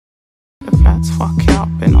The flats fuck it up,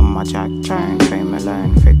 been on my jack, trying came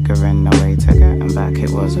alone, figuring a way to getting back.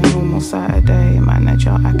 It was a normal Saturday,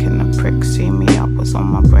 manager acting a prick, see me up, was on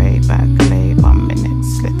my break, back late, 1 minute,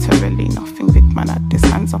 literally nothing. Big man had his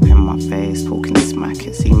hands up in my face, talking smack,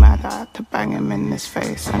 is he mad? I had to bang him in his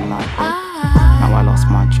face, and like, now I lost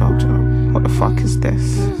my job, what the fuck is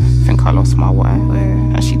this? Think I lost my way,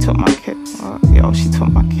 and she took my kids, yo, she took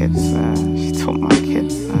my kids, she took my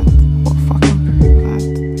kids, what fucking prick,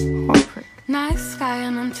 man, what prick. Night sky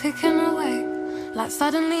and I'm ticking away, like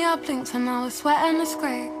suddenly I blinked and I was sweating it's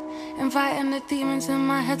great. Inviting the demons in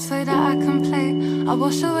my head so that I can play. I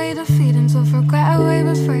wash away the feelings of regret away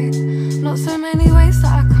with free. Not so many ways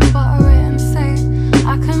that I